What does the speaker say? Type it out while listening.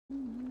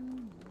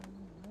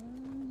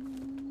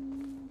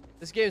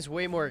This game's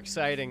way more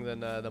exciting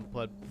than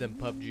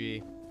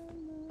PUBG,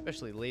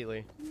 especially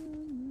lately.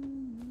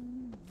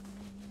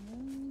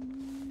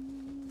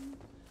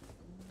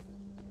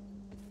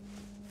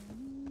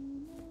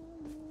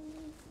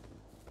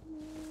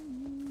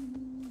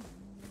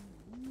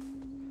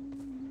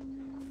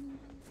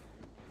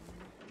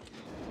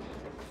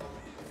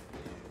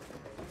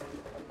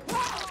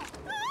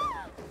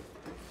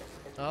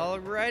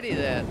 Alrighty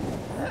then.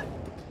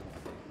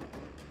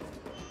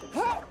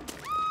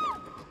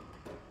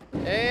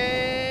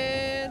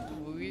 And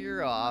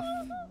we're off.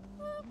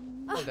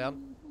 Hold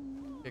down.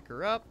 Pick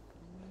her up.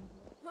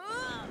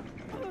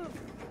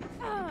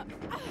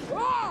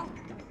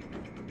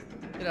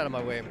 Get out of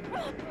my way.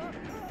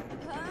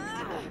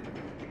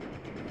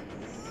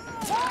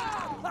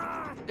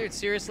 Dude,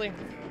 seriously?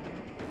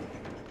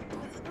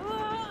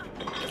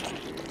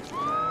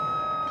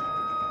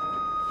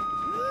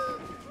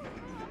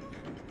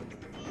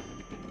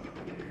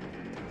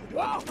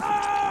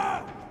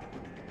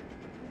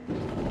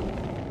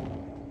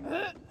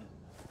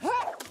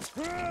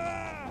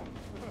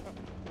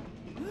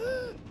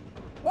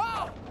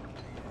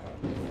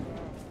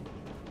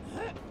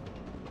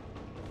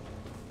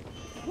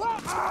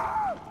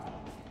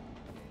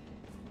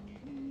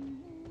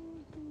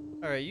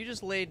 Alright, you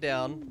just lay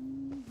down.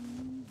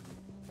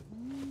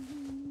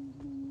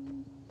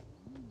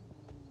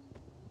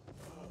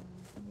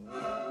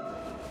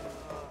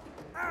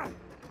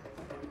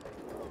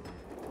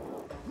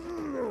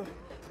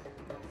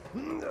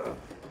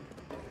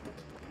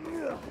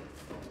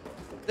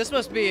 This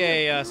must be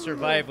a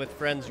survive with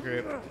friends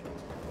group.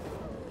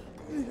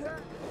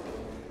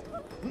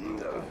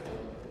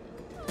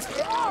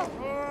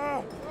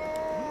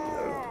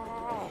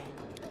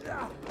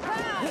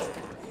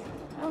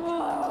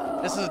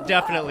 This is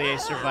definitely a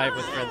survive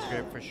with friends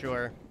group for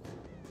sure.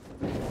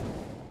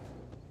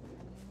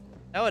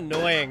 How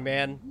annoying,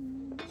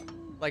 man.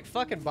 Like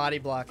fucking body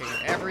blocking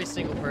every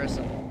single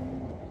person.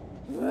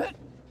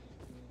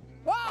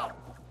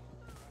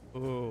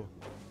 Ooh.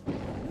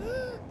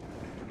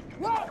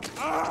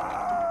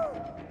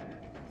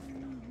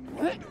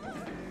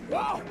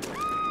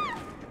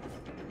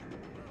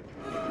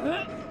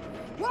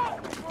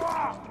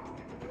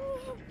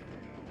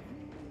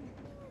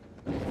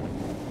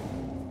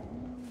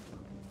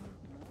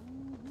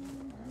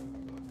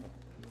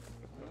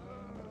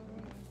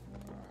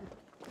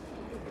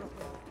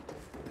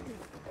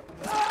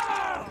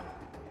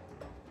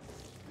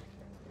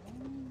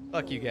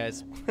 Fuck you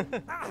guys.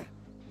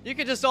 You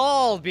could just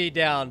all be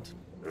downed.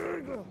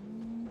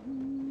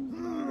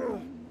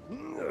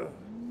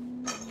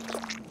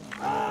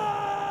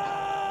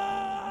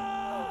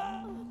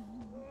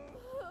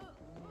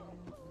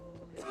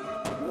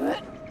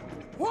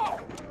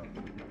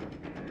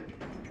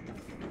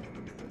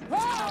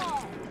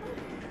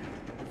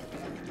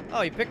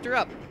 Oh, you picked her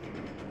up.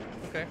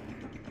 Okay.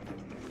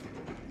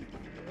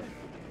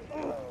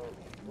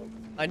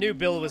 I knew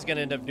Bill was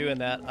gonna end up doing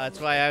that.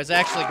 That's why I was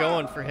actually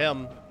going for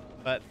him,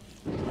 but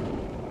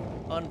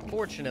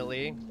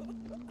unfortunately.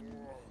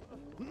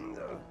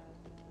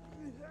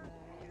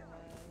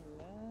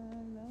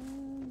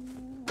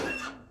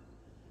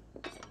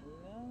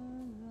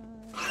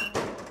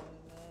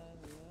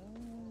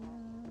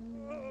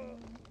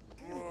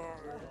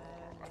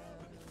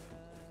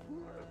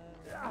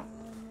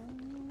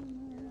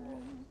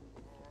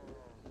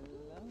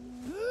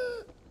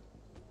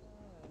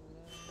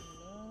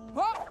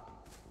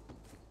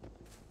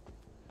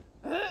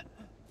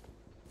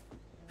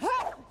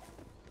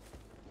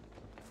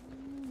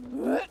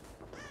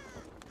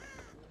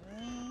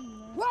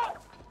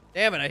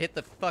 Damn it, I hit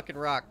the fucking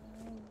rock.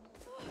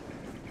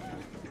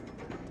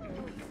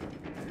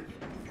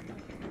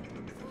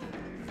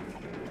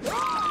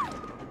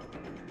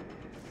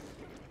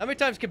 How many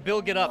times can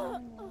Bill get up?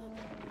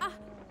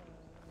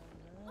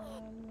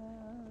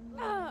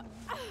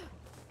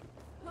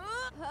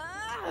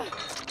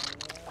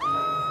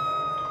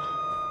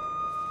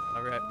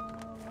 Alright.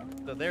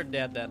 So they're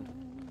dead then.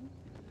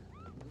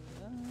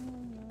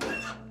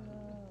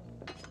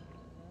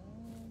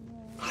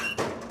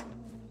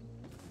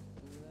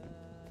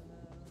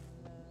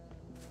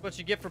 What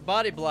you get for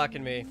body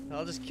blocking me?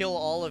 I'll just kill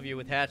all of you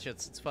with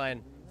hatchets. It's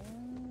fine.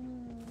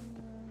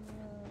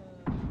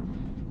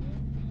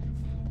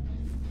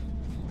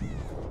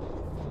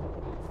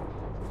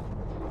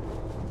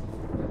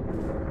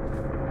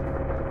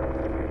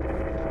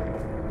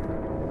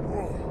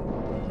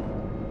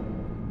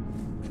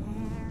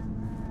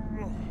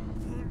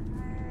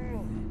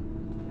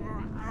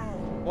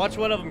 Watch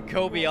one of them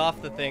Kobe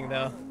off the thing,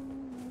 though.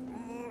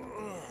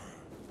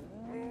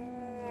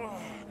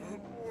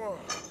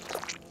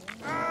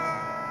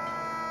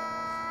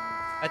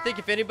 I think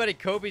if anybody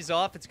Kobe's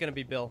off, it's gonna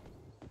be Bill.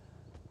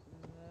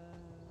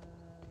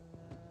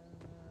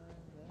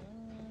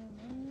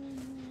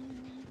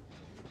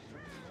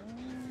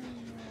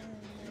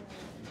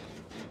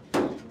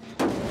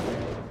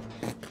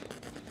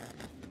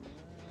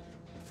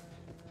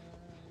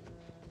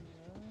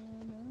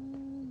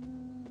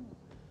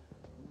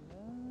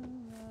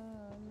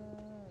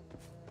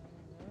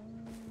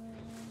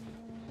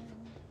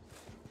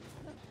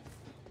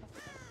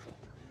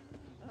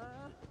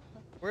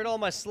 Where'd all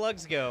my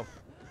slugs go?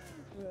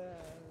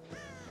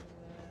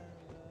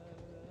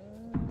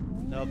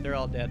 Nope, they're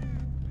all dead.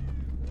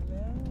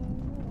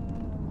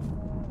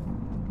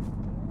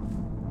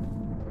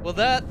 Well,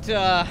 that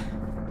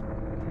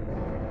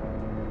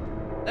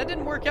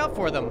didn't work out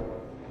for them.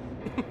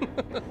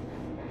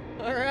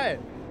 All right.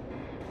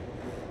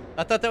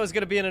 I thought that was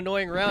gonna be an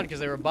annoying round because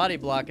they were body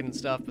blocking and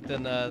stuff, but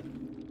then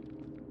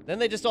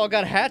they just all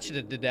got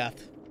hatcheted to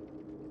death.